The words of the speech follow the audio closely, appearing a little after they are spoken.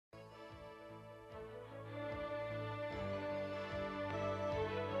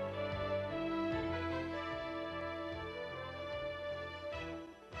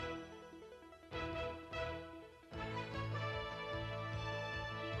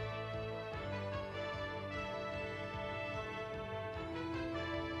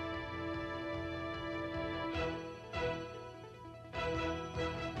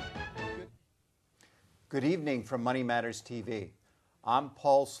Good evening from Money Matters TV. I'm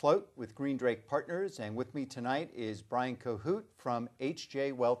Paul Sloate with Green Drake Partners, and with me tonight is Brian Kohute from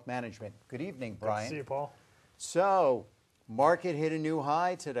HJ Wealth Management. Good evening, Brian. Good to see you, Paul. So, market hit a new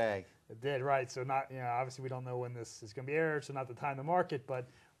high today. It did, right. So obviously we don't know when this is going to be aired, so not the time to market, but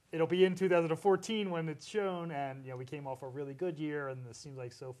it'll be in 2014 when it's shown, and we came off a really good year, and it seems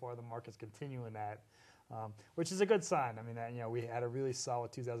like so far the market's continuing that, which is a good sign. I mean, we had a really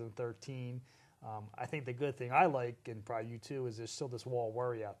solid 2013. I think the good thing I like, and probably you too, is there's still this wall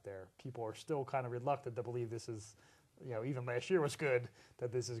worry out there. People are still kind of reluctant to believe this is, even last year was good,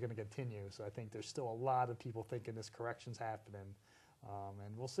 that this is going to continue. So I think there's still a lot of people thinking this correction's happening.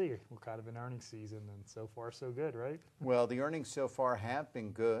 And we'll see. We're kind of in earnings season, and so far so good, right? Well, the earnings so far have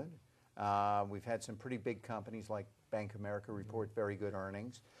been good. We've had some pretty big companies like Bank of America report very good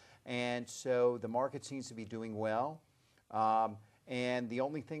earnings. And so the market seems to be doing well. And the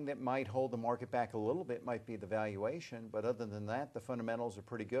only thing that might hold the market back a little bit might be the valuation, but other than that, the fundamentals are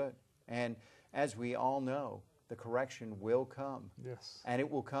pretty good. And as we all know, the correction will come. Yes. And it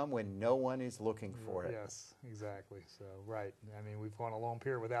will come when no one is looking for it. Yes, exactly. So, right. I mean, we've gone a long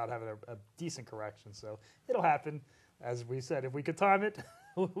period without having a decent correction, so it'll happen. As we said, if we could time it,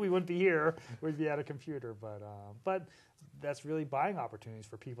 we wouldn't be here. We'd be at a computer. But that's really buying opportunities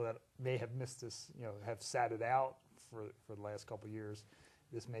for people that may have missed this, have sat it out for the last couple of years.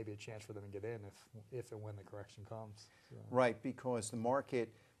 This may be a chance for them to get in if and when the correction comes. So. Right, because the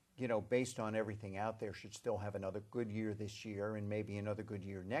market, based on everything out there, should still have another good year this year and maybe another good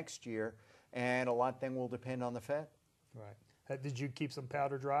year next year. And a lot then will depend on the Fed. Right. Did you keep some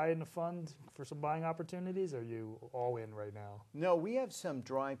powder dry in the fund for some buying opportunities, or are you all in right now? No, we have some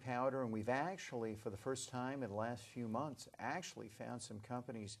dry powder, and we've actually, for the first time in the last few months, actually found some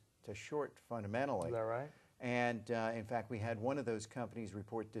companies to short fundamentally. Is that right? And in fact, we had one of those companies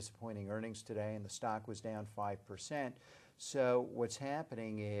report disappointing earnings today, and the stock was down 5%. So what's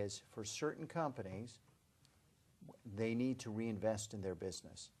happening is, for certain companies, they need to reinvest in their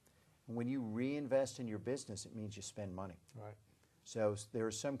business. And when you reinvest in your business, it means you spend money. Right. So there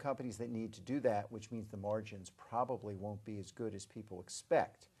are some companies that need to do that, which means the margins probably won't be as good as people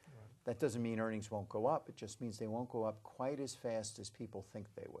expect. That doesn't mean earnings won't go up. It just means they won't go up quite as fast as people think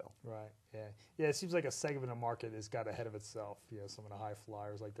they will. Right. Yeah. Yeah. It seems like a segment of market has got ahead of itself. Some of the high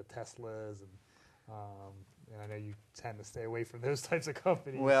flyers like the Teslas, and I know you tend to stay away from those types of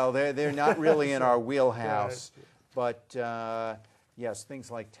companies. Well, they're not really in our wheelhouse, right. But yes, things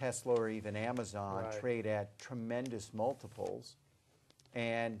like Tesla or even Amazon right. trade at tremendous multiples,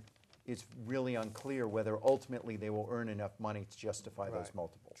 and it's really unclear whether ultimately they will earn enough money to justify right. those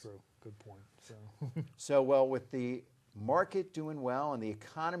multiples. True. Good point. So, well, with the market doing well and the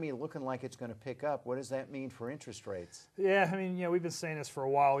economy looking like it's going to pick up, what does that mean for interest rates? Yeah, I mean, we've been saying this for a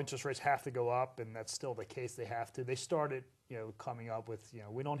while. Interest rates have to go up, and that's still the case. They have to. They started, coming up with,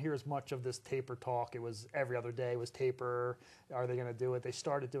 we don't hear as much of this taper talk. It was every other day was taper. Are they going to do it? They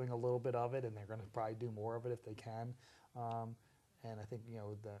started doing a little bit of it, and they're going to probably do more of it if they can. And I think,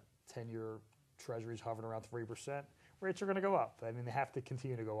 the 10-year Treasury's hovering around 3%. Rates are going to go up. I mean, they have to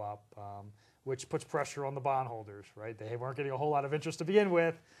continue to go up, which puts pressure on the bondholders, right? They weren't getting a whole lot of interest to begin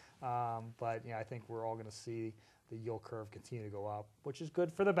with, but I think we're all going to see the yield curve continue to go up, which is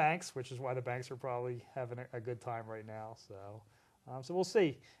good for the banks, which is why the banks are probably having a good time right now. So we'll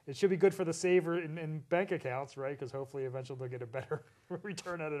see. It should be good for the saver in bank accounts, right? Because hopefully eventually they'll get a better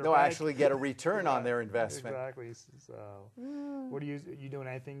return out of their They'll bank. actually get a return on their investment. Exactly. So, what are you doing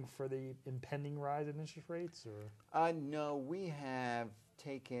anything for the impending rise in interest rates, or? No, we have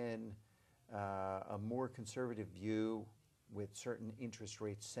taken a more conservative view with certain interest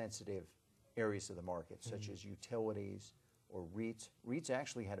rate sensitive areas of the market, such as utilities or REITs. REITs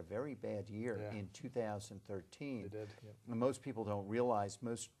actually had a very bad year in 2013. They did. Yep. And most people don't realize,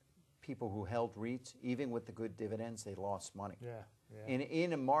 most people who held REITs, even with the good dividends, they lost money. Yeah.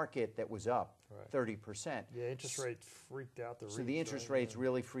 In a market that was up 30%. Yeah, interest rates freaked out the REITs. So the interest rates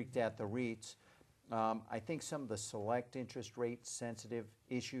really freaked out the REITs. I think some of the select interest rate sensitive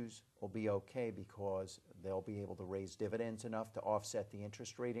issues will be okay because they'll be able to raise dividends enough to offset the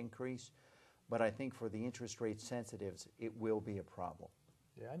interest rate increase. But I think for the interest rate sensitives, it will be a problem.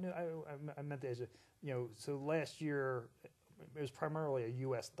 Yeah, I meant that as so last year it was primarily a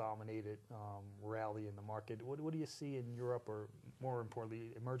U.S. dominated rally in the market. What do you see in Europe, or more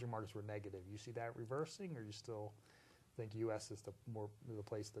importantly, emerging markets were negative? You see that reversing, or you still think U.S. is the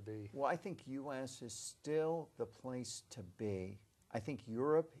place to be? Well, I think U.S. is still the place to be. I think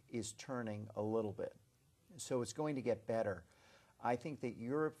Europe is turning a little bit, so it's going to get better. I think that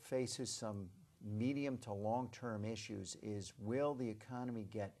Europe faces some medium to long-term issues. Will the economy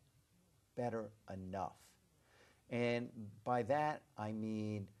get better enough. And by that, I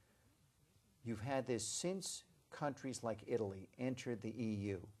mean you've had this since countries like Italy entered the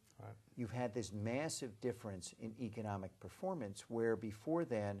EU. Right. You've had this massive difference in economic performance where before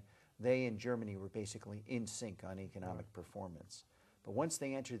then, they and Germany were basically in sync on economic performance. But once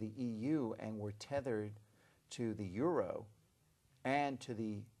they entered the EU and were tethered to the euro and to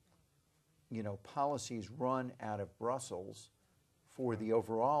the policies run out of Brussels for the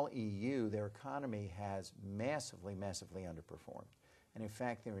overall EU, their economy has massively, massively underperformed. And in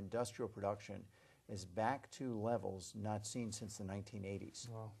fact, their industrial production is back to levels not seen since the 1980s.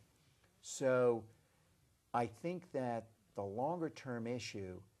 Wow. So I think that the longer term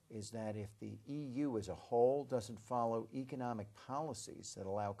issue is that if the EU as a whole doesn't follow economic policies that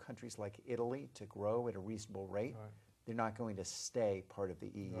allow countries like Italy to grow at a reasonable rate, they're not going to stay part of the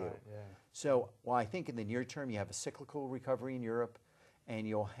EU. Right, yeah. So while I think in the near term you have a cyclical recovery in Europe and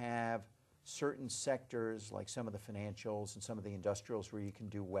you'll have certain sectors like some of the financials and some of the industrials where you can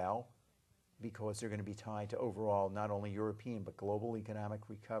do well because they're going to be tied to overall not only European but global economic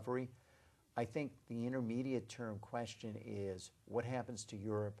recovery, I think the intermediate term question is what happens to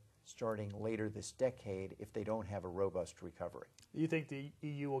Europe starting later this decade if they don't have a robust recovery. Do you think the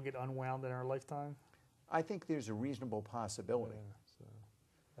EU will get unwound in our lifetime? I think there's a reasonable possibility. Yeah, so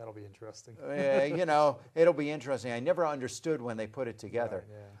that'll be interesting. It'll be interesting. I never understood when they put it together.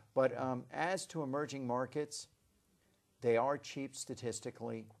 Right, yeah. But as to emerging markets, they are cheap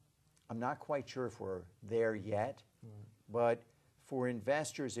statistically. I'm not quite sure if we're there yet, but for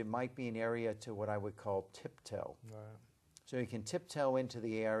investors, it might be an area to what I would call tiptoe. Right. So you can tiptoe into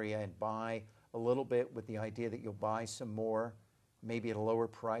the area and buy a little bit with the idea that you'll buy some more, maybe at a lower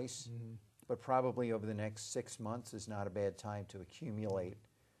price, but probably over the next 6 months is not a bad time to accumulate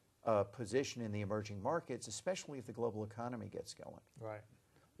a position in the emerging markets, especially if the global economy gets going. Right.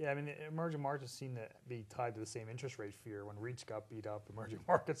 Yeah, I mean, the emerging markets seem to be tied to the same interest rate fear. When REITs got beat up, emerging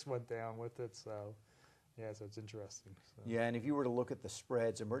markets went down with it, so... Yeah, so it's interesting. So. Yeah, and if you were to look at the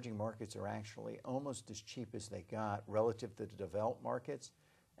spreads, emerging markets are actually almost as cheap as they got relative to the developed markets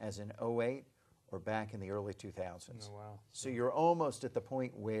as in '08 or back in the early 2000s. Oh, wow. So you're almost at the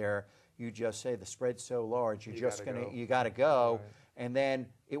point where you just say the spread's so large, you got to go, right. And then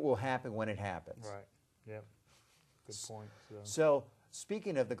it will happen when it happens. Right. Yep. Good point. So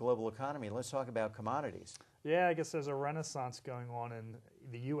speaking of the global economy, let's talk about commodities. Yeah, I guess there's a renaissance going on in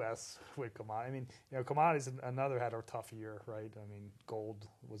the U.S. with commodities. I mean, commodities another had a tough year, right? I mean, gold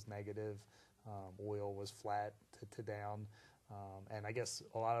was negative, oil was flat to down, and I guess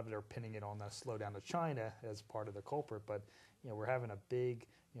a lot of it are pinning it on the slowdown of China as part of the culprit. But we're having a big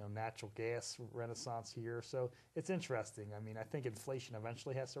natural gas renaissance here, so it's interesting. I mean, I think inflation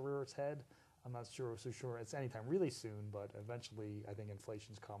eventually has to rear its head. I'm not so sure it's anytime really soon, but eventually I think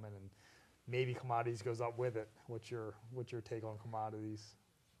inflation's coming and maybe commodities goes up with it. What's your take on commodities?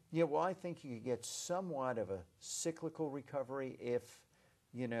 Yeah, well, I think you get somewhat of a cyclical recovery if,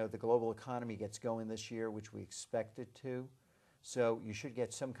 the global economy gets going this year, which we expect it to. So you should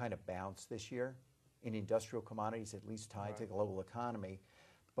get some kind of bounce this year in industrial commodities, at least tied to the global economy.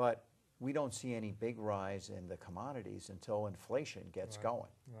 But we don't see any big rise in the commodities until inflation gets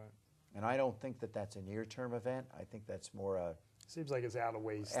going. Right. And I don't think that that's a near-term event. I think that's more a... Seems like it's out of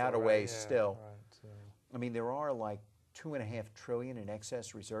ways still. Out of ways still. Right, so. I mean, there are like $2.5 trillion in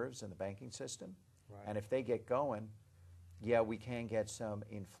excess reserves in the banking system. Right. And if they get going, yeah, we can get some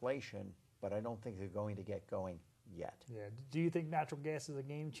inflation, but I don't think they're going to get going yet. Yeah. Do you think natural gas is a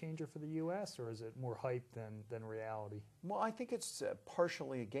game changer for the U.S., or is it more hype than reality? Well, I think it's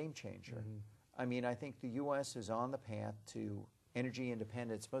partially a game changer. I mean, I think the U.S. is on the path to energy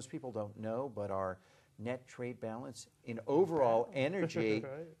independence. Most people don't know, but our net trade balance in overall energy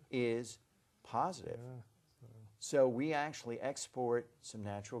is positive. Yeah, so we actually export some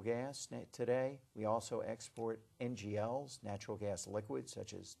natural gas today. We also export NGLs, natural gas liquids,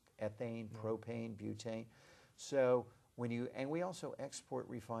 such as ethane, propane, butane. So and we also export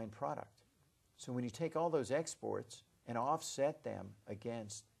refined product. So when you take all those exports and offset them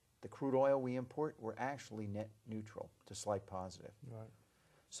against the crude oil we import, we're actually net neutral to slight positive. Right.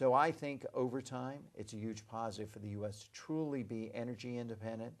 So I think over time, it's a huge positive for the U.S. to truly be energy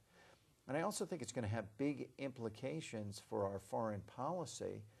independent. And I also think it's going to have big implications for our foreign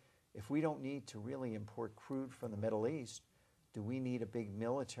policy. If we don't need to really import crude from the Middle East, do we need a big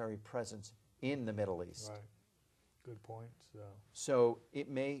military presence in the Middle East? Right. Good point. So it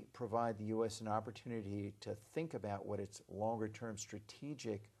may provide the U.S. an opportunity to think about what its longer-term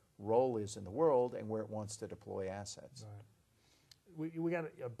strategic role is in the world and where it wants to deploy assets. Right. We got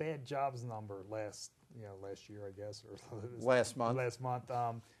a bad jobs number last year, I guess, or last month. Last month.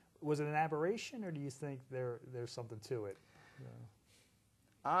 was it an aberration, or do you think there's something to it?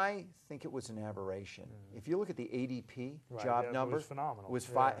 I think it was an aberration. If you look at the ADP Right, job yeah, number, it was phenomenal. was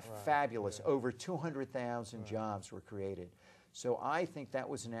Right. fabulous. Yeah. Over 200,000 jobs were created. So I think that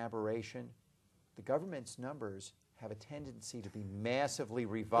was an aberration. The government's numbers have a tendency to be massively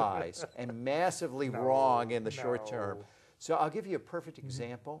revised and massively wrong in the short term. So I'll give you a perfect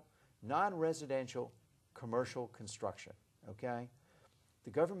example. Non-residential commercial construction, okay?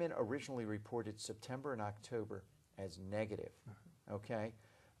 The government originally reported September and October as negative, okay?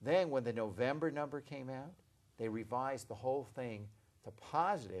 Then when the November number came out, they revised the whole thing to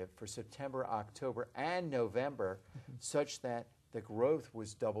positive for September, October, and November, such that the growth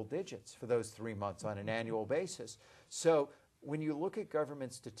was double digits for those 3 months on an annual basis. So when you look at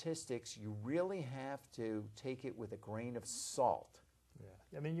government statistics, you really have to take it with a grain of salt.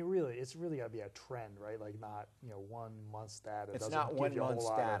 Yeah, I mean, it's really got to be a trend, right? Like not 1 month's data. It's doesn't not give 1 you a whole month's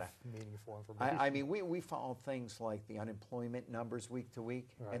lot data. of meaningful information. I mean, we follow things like the unemployment numbers week to week,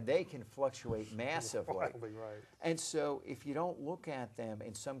 Right. and they can fluctuate massively. Wildly, right. And so if you don't look at them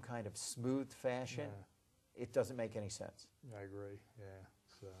in some kind of smooth fashion, it doesn't make any sense. I agree. Yeah.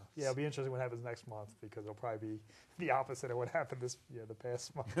 So it'll be interesting what happens next month, because it'll probably be the opposite of what happened the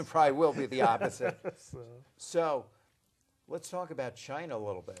past month. It probably will be the opposite. So So let's talk about China a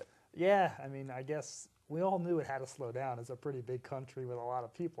little bit. yeah, I mean, I guess we all knew it had to slow down. It's a pretty big country with a lot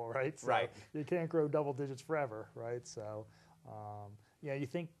of people, right? So Right. You can't grow double digits forever, right? So, you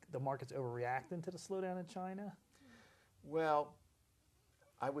think the market's overreacting to the slowdown in China? Well,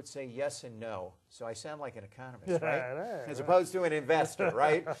 I would say yes and no. So I sound like an economist, Yeah, right? As right. opposed to an investor,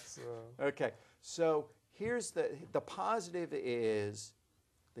 right? So, Okay. So here's the positive is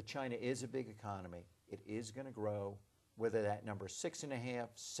that China is a big economy. It is going to grow, whether that number is 6.5%,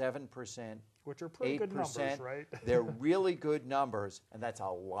 7%, which are pretty good numbers, 8%. right? They're really good numbers, and that's a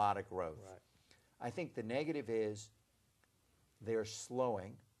lot of growth. Right. I think the negative is they're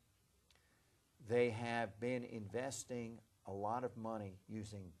slowing. They have been investing a lot of money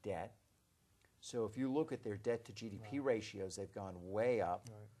using debt. So if you look at their debt to GDP ratios, they've gone way up.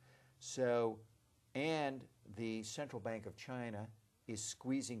 Right. So, and the Central Bank of China is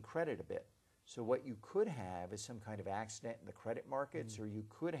squeezing credit a bit. So what you could have is some kind of accident in the credit markets, or you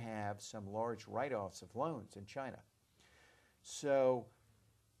could have some large write-offs of loans in China. So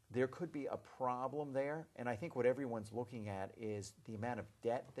there could be a problem there, and I think what everyone's looking at is the amount of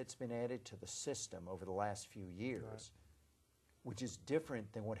debt that's been added to the system over the last few years, which is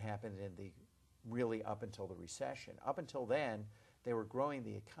different than what happened in the really up until the recession. Up until then, they were growing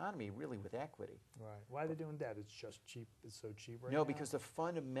the economy really with equity. Right. Why are they doing that? It's just cheap. It's so cheap right now? No, because the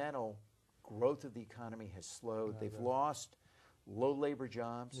fundamental growth of the economy has slowed. They've lost low labor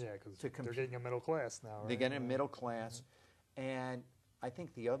jobs. Yeah, because they're getting a middle class now, right? They're getting a middle class. And I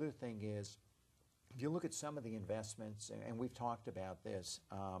think the other thing is, if you look at some of the investments, and we've talked about this,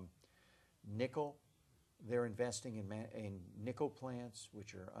 nickel, they're investing in nickel plants,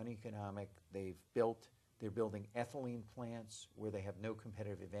 which are uneconomic. They're building ethylene plants where they have no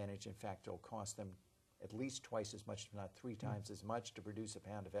competitive advantage. In fact, it'll cost them at least twice as much, if not 3 times as much, to produce a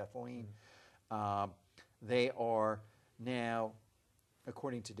pound of ethylene. They are now,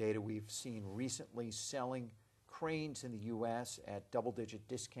 according to data we've seen recently, selling cranes in the U.S. at double-digit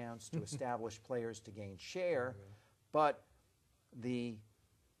discounts to established players to gain share. But the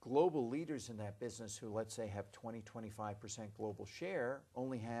global leaders in that business who, let's say, have 20, 25% global share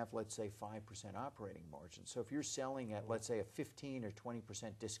only have, let's say, 5% operating margin. So if you're selling at, let's say, a 15 or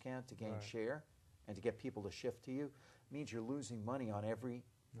 20% discount to gain share and to get people to shift to you, it means you're losing money on every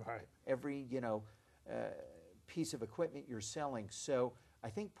piece of equipment you're selling. So I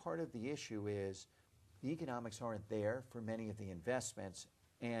think part of the issue is the economics aren't there for many of the investments,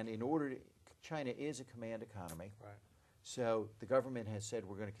 and China is a command economy. Right. So the government has said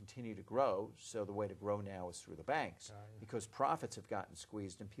we're going to continue to grow, so the way to grow now is through the banks, because profits have gotten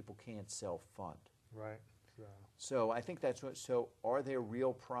squeezed and people can't self-fund. Right. So I think that's what, so are there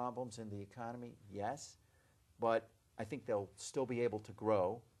real problems in the economy? Yes, but I think they'll still be able to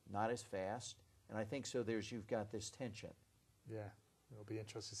grow, not as fast, and I think so you've got this tension. Yeah, it'll be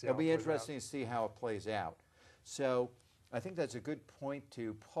interesting to see It'll be interesting to see how it plays out. So I think that's a good point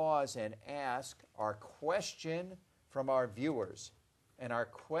to pause and ask our question from our viewers. And our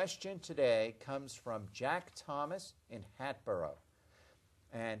question today comes from Jack Thomas in Hatboro.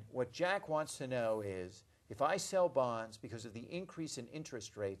 And what Jack wants to know is, if I sell bonds because of the increase in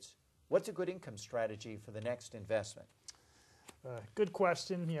interest rates, what's a good income strategy for the next investment? Good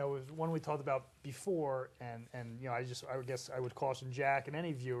question. It was one we talked about before, and I guess I would caution Jack and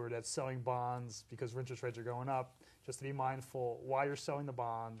any viewer that's selling bonds because interest rates are going up, just to be mindful why you're selling the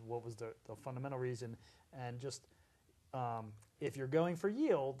bond, what was the fundamental reason, and just if you're going for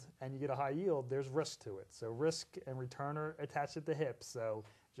yield and you get a high yield, there's risk to it. So risk and return are attached at the hip. So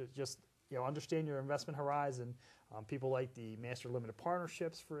just understand your investment horizon. People like the master limited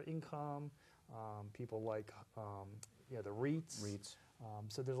partnerships for income. People like the REITs.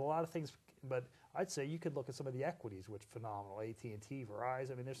 So there's a lot of things, but I'd say you could look at some of the equities, which phenomenal. AT&T,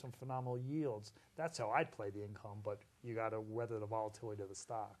 Verizon. I mean, there's some phenomenal yields. That's how I'd play the income, but you got to weather the volatility of the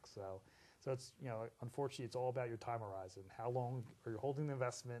stock. So it's unfortunately, it's all about your time horizon. How long are you holding the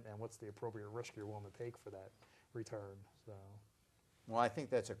investment, and what's the appropriate risk you're willing to take for that return? So, well, I think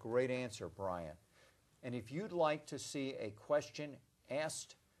that's a great answer, Brian. And if you'd like to see a question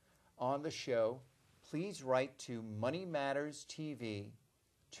asked on the show, please write to Money Matters TV,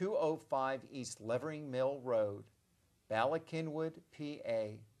 205 East Levering Mill Road, Ballackinwood,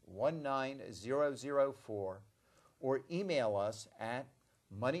 PA 19004, or email us at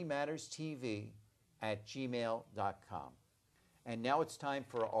moneymatterstv@gmail.com. And now it's time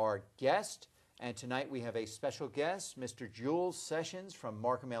for our guest. And tonight we have a special guest, Mr. Jules Seshens from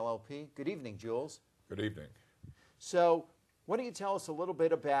Marcum LLP. Good evening, Jules. Good evening. So, why don't you tell us a little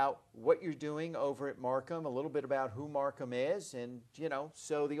bit about what you're doing over at Marcum, a little bit about who Marcum is, and,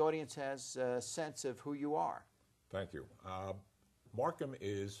 so the audience has a sense of who you are. Thank you. Marcum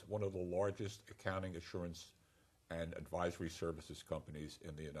is one of the largest accounting, assurance, and advisory services companies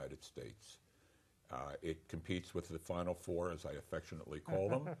in the United States. It competes with the Final Four, as I affectionately call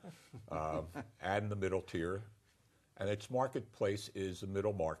them, and the middle tier. And its marketplace is the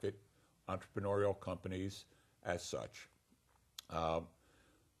middle market, entrepreneurial companies as such.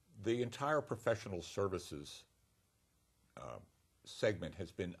 The entire professional services segment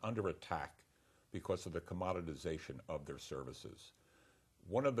has been under attack because of the commoditization of their services.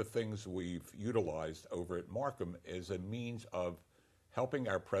 One of the things we've utilized over at Marcum is a means of helping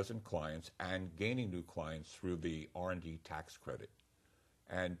our present clients and gaining new clients through the R&D tax credit.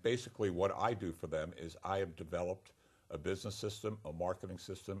 And basically what I do for them is I have developed a business system, a marketing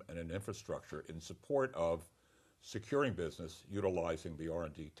system, and an infrastructure in support of securing business utilizing the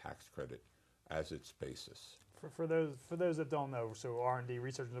R&D tax credit as its basis. For those that don't know, so R&D,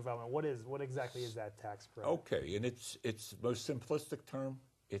 research and development, what exactly is that tax credit? Okay, in its most simplistic term,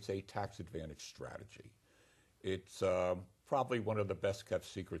 it's a tax advantage strategy. It's probably one of the best kept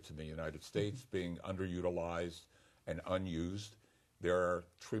secrets in the United States, being underutilized and unused. There are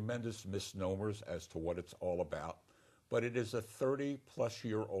tremendous misnomers as to what it's all about, but it is a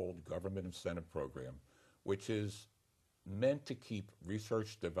 30-plus-year-old government incentive program which is meant to keep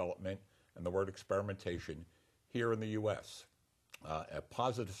research, development, and the word experimentation here in the U.S. A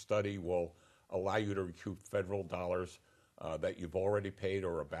positive study will allow you to recoup federal dollars that you've already paid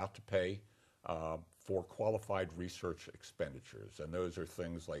or are about to pay for qualified research expenditures. And those are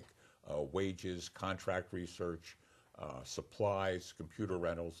things like wages, contract research, supplies, computer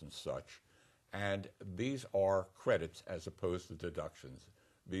rentals, and such. And these are credits as opposed to deductions,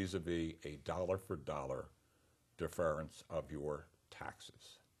 vis-a-vis a dollar-for-dollar deference of your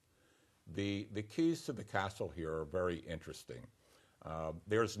taxes. The keys to the castle here are very interesting.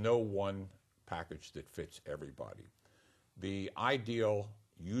 There's no one package that fits everybody. The ideal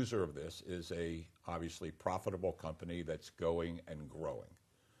user of this is a obviously profitable company that's going and growing.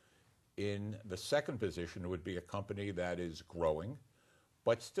 In the second position would be a company that is growing,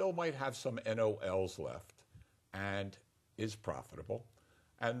 but still might have some NOLs left and is profitable.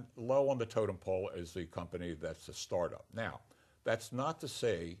 And low on the totem pole is the company that's a startup. Now, that's not to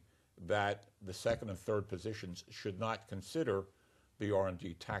say that the second and third positions should not consider the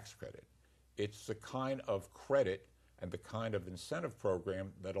R&D tax credit. It's the kind of credit and the kind of incentive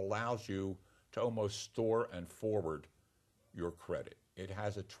program that allows you to almost store and forward your credit. It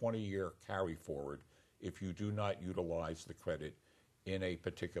has a 20-year carry forward if you do not utilize the credit in a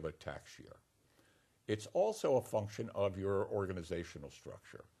particular tax year. It's also a function of your organizational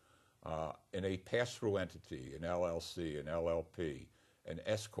structure. In a pass-through entity, an LLC, an LLP, an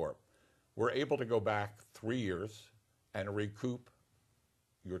S-Corp, we're able to go back 3 years and recoup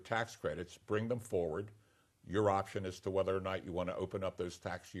your tax credits, bring them forward. Your option as to whether or not you want to open up those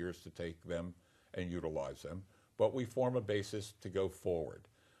tax years to take them and utilize them. But we form a basis to go forward.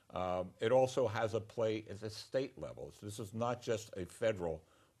 It also has a play at the state level. So this is not just a federal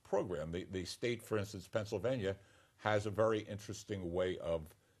program. The state, for instance, Pennsylvania, has a very interesting way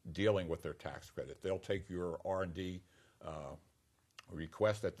of dealing with their tax credit. They'll take your R&D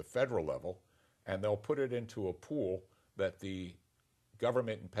request at the federal level, and they'll put it into a pool that the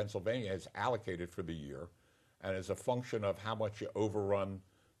government in Pennsylvania has allocated for the year. And as a function of how much you overrun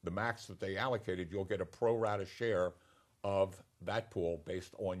the max that they allocated, you'll get a pro rata share of that pool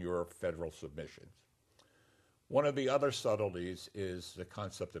based on your federal submissions. One of the other subtleties is the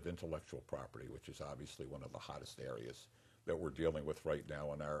concept of intellectual property, which is obviously one of the hottest areas that we're dealing with right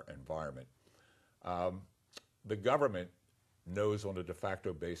now in our environment. The government knows on a de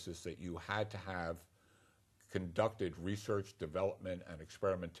facto basis that you had to have conducted research, development, and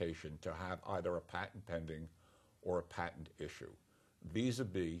experimentation to have either a patent pending or a patent issue.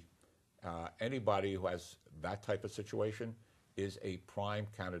 Vis-a-vis, anybody who has that type of situation is a prime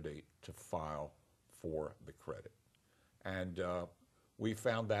candidate to file for the credit. And we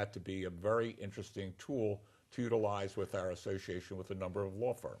found that to be a very interesting tool to utilize with our association with a number of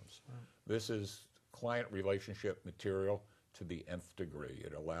law firms. Right. This is client relationship material to the nth degree.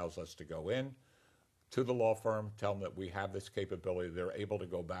 It allows us to go in to the law firm, tell them that we have this capability. They're able to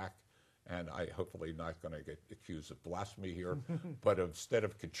go back, and I hopefully not going to get accused of blasphemy here, but instead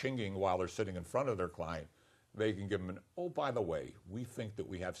of ka-chinging while they're sitting in front of their client, they can give them oh, by the way, we think that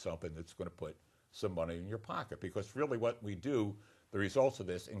we have something that's going to put some money in your pocket. Because really what we do, the results of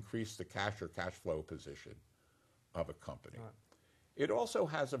this increase the cash or cash flow position of a company. Right. It also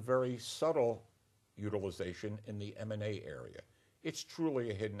has a very subtle utilization in the M&A area. It's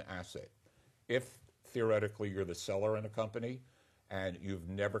truly a hidden asset. If theoretically you're the seller in a company and you've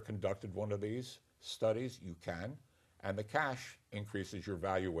never conducted one of these studies, you can, and the cash increases your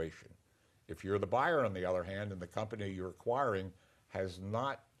valuation. If you're the buyer, on the other hand, and the company you're acquiring has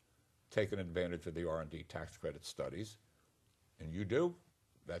not taken advantage of the R&D tax credit studies, and you do,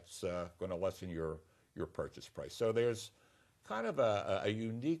 that's going to lessen your purchase price. So there's kind of a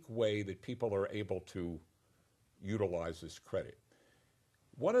unique way that people are able to utilize this credit.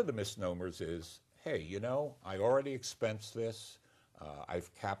 One of the misnomers is, hey, you know, I already expensed this,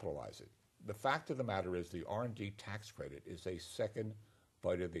 I've capitalized it. The fact of the matter is the R&D tax credit is a second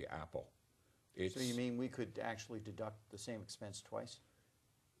bite of the apple. So you mean we could actually deduct the same expense twice?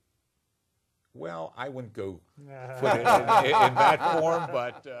 Well, I wouldn't go put it in that form,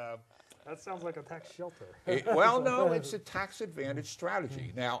 but... that sounds like a tax shelter. Well, no, it's a tax advantage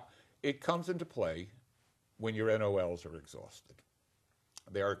strategy. Now, it comes into play when your NOLs are exhausted.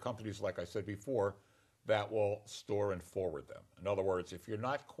 There are companies, like I said before, that will store and forward them. In other words, if you're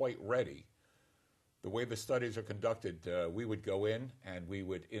not quite ready, the way the studies are conducted, we would go in and we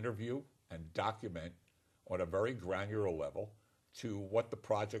would interview and document on a very granular level to what the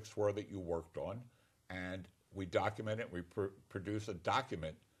projects were that you worked on, and we document it, we produce a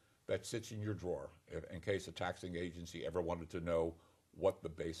document that sits in your drawer in case a taxing agency ever wanted to know what the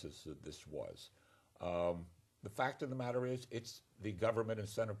basis of this was. The fact of the matter is, it's the government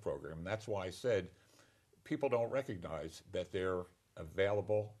incentive program. And that's why I said people don't recognize that they're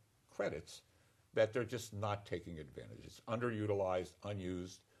available credits, that they're just not taking advantage. It's underutilized,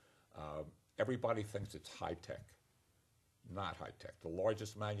 unused. Everybody thinks it's high-tech. Not high-tech. The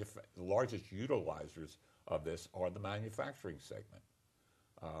largest utilizers of this are the manufacturing segment.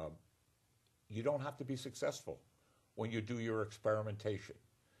 You don't have to be successful when you do your experimentation.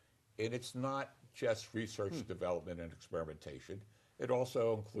 And it's not just research, development, and experimentation. It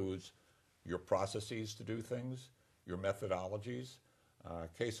also includes your processes to do things, your methodologies.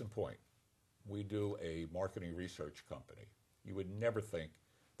 Case in point, we do a marketing research company. You would never think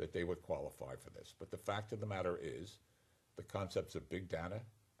that they would qualify for this. But the fact of the matter is, the concepts of big data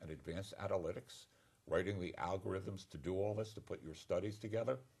and advanced analytics, writing the algorithms to do all this, to put your studies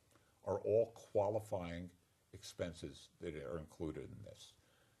together, are all qualifying expenses that are included in this.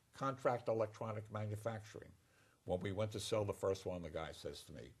 Contract electronic manufacturing. When we went to sell the first one, the guy says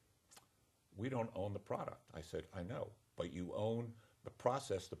to me, we don't own the product. I said, I know, but you own the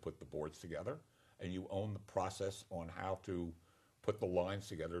process to put the boards together, and you own the process on how to put the lines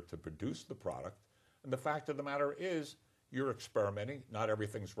together to produce the product. And the fact of the matter is, you're experimenting. Not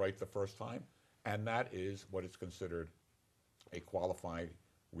everything's right the first time, and that is what is considered a qualified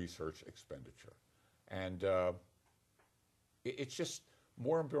research expenditure. And it's just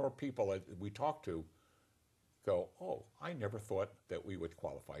more and more people that we talk to go, oh, I never thought that we would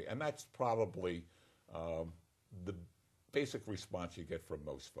qualify. And that's probably the basic response you get from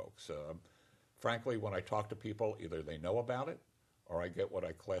most folks. Frankly, when I talk to people, either they know about it, or I get what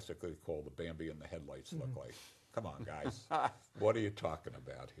I classically call the Bambi in the headlights look like. Come on, guys. What are you talking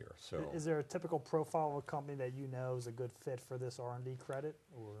about here? So, is there a typical profile of a company that you know is a good fit for this R&D credit?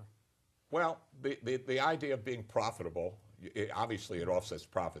 Or? Well, the idea of being profitable, obviously it offsets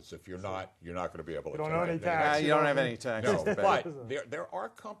profits. If you're not, you're not going to be able to. You don't owe any tax. You don't have any tax. No, but there are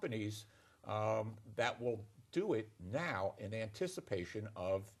companies that will do it now in anticipation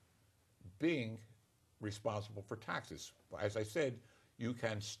of being responsible for taxes. As I said, you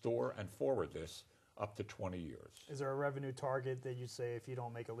can store and forward this up to 20 years. Is there a revenue target that you say if you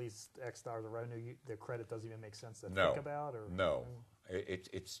don't make at least X dollars of revenue, the credit doesn't even make sense to think about? Or No,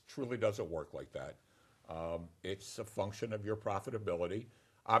 it truly doesn't work like that. It's a function of your profitability.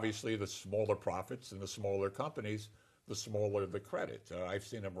 Obviously, the smaller profits and the smaller companies, the smaller the credit. I've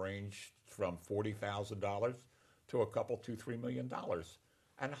seen them range from $40,000 to a couple, $2-3 million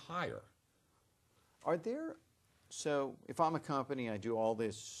and higher. Are there, so if I'm a company, I do all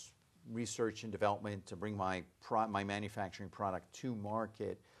this research and development to bring my manufacturing product to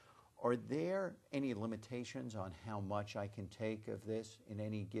market, are there any limitations on how much I can take of this in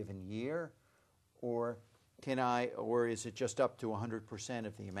any given year? Or or is it just up to 100%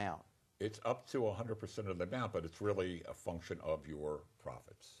 of the amount? It's up to 100% of the amount, but it's really a function of your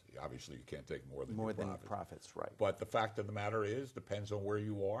profits. Obviously, you can't take more than your profits, right. But the fact of the matter is, depends on where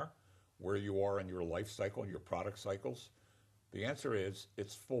you are in your life cycle, your product cycles. The answer is,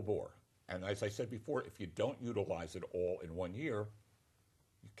 it's full bore. And as I said before, if you don't utilize it all in 1 year,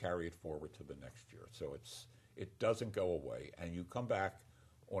 you carry it forward to the next year. So it doesn't go away, and you come back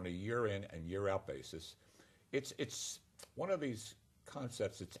on a year in and year out basis. It's one of these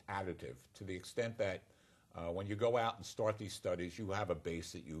concepts that's additive to the extent that when you go out and start these studies, you have a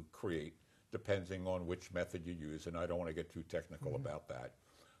base that you create depending on which method you use, and I don't want to get too technical about that.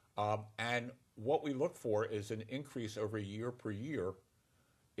 And what we look for is an increase over year per year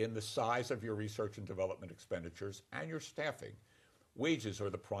in the size of your research and development expenditures and your staffing. Wages are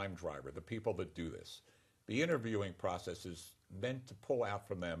the prime driver, the people that do this. The interviewing process is meant to pull out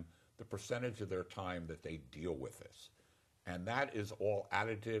from them the percentage of their time that they deal with this. And that is all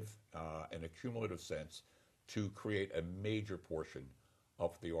additive in a cumulative sense to create a major portion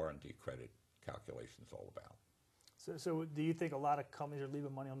of the R&D credit calculation is all about. So do you think a lot of companies are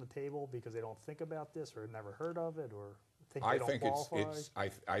leaving money on the table because they don't think about this or never heard of it or think they don't qualify?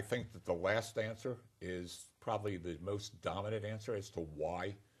 I think that the last answer is probably the most dominant answer as to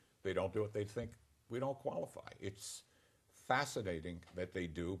why they don't do it. They think we don't qualify. It's fascinating that they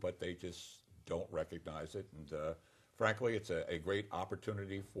do, but they just don't recognize it. And frankly, it's a great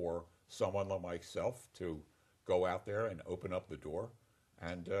opportunity for someone like myself to go out there and open up the door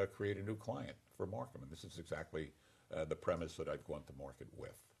and create a new client for Marcum. And this is exactly the premise that I've gone to market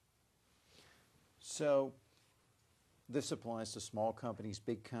with. So this applies to small companies,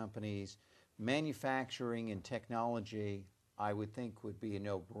 big companies. Manufacturing and technology, I would think, would be a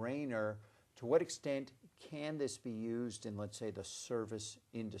no-brainer. To what extent can this be used in, let's say, the service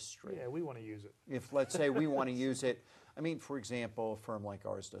industry? Yeah, we want to use it. If, let's say, we want to use it, I mean, for example, a firm like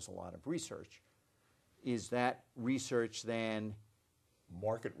ours does a lot of research. Is that research then?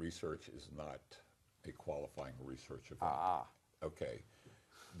 Market research is not a qualifying research event. Okay.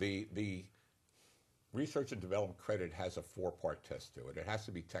 The research and development credit has a four-part test to it. It has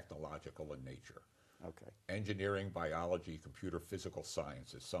to be technological in nature. Okay. Engineering, biology, computer, physical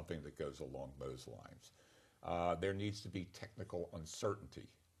science is something that goes along those lines. There needs to be technical uncertainty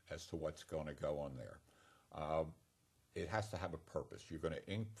as to what's going to go on there. It has to have a purpose. You're going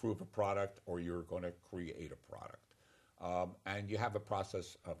to improve a product or you're going to create a product. And you have a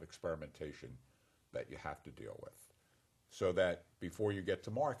process of experimentation that you have to deal with. So that before you get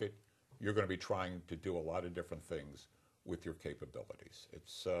to market, you're going to be trying to do a lot of different things with your capabilities.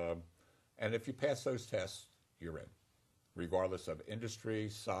 And if you pass those tests, you're in. Regardless of industry,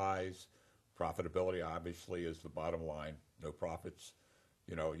 size, profitability obviously is the bottom line. No profits.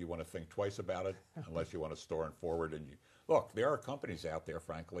 You know, you want to think twice about it unless you want to store and forward. And look, there are companies out there,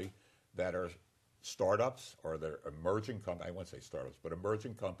 frankly, that are startups or they're emerging companies. I won't say startups, but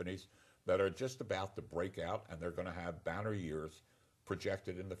emerging companies that are just about to break out and they're going to have banner years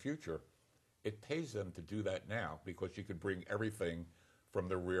projected in the future. It pays them to do that now because you can bring everything from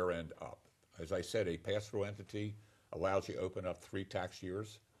the rear end up. As I said, a pass-through entity allows you to open up 3 tax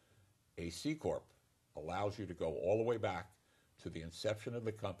years. A C Corp allows you to go all the way back to the inception of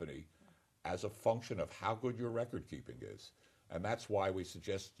the company as a function of how good your record keeping is. And that's why we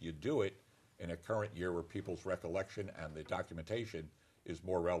suggest you do it in a current year where people's recollection and the documentation is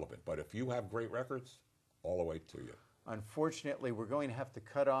more relevant. But if you have great records, all the way to you. Unfortunately, we're going to have to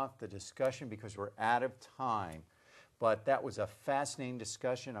cut off the discussion because we're out of time. But that was a fascinating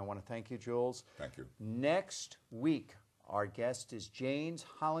discussion. I want to thank you, Jules. Thank you. Next week, our guest is Janes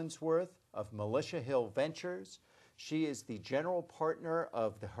Hollingsworth of Militia Hill Ventures. She is the general partner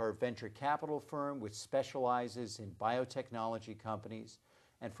of her venture capital firm, which specializes in biotechnology companies.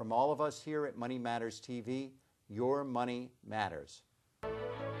 And from all of us here at Money Matters TV, your money matters.